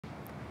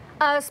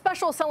A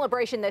special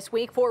celebration this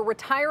week for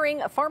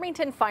retiring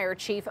Farmington Fire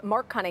Chief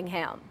Mark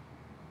Cunningham.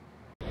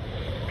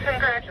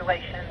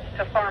 Congratulations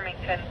to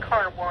Farmington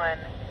Car 1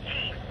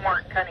 Chief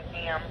Mark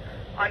Cunningham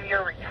on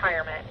your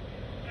retirement.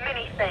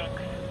 Many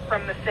thanks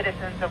from the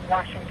citizens of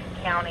Washington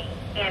County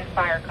and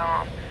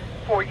FireCom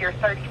for your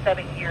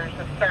 37 years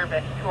of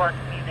service to our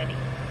community.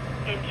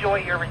 Enjoy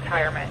your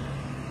retirement.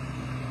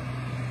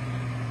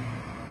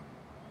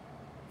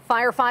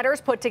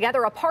 Firefighters put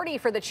together a party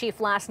for the chief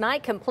last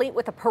night, complete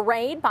with a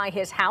parade by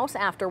his house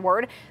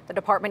afterward. The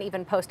department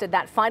even posted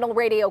that final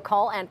radio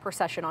call and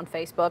procession on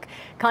Facebook.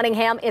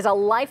 Cunningham is a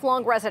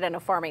lifelong resident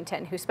of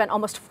Farmington who spent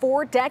almost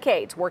 4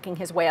 decades working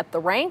his way up the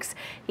ranks.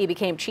 He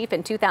became chief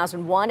in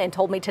 2001 and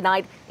told me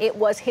tonight it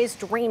was his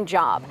dream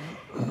job.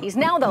 He's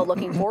now, though,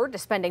 looking forward to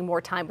spending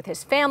more time with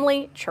his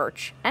family,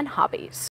 church, and hobbies.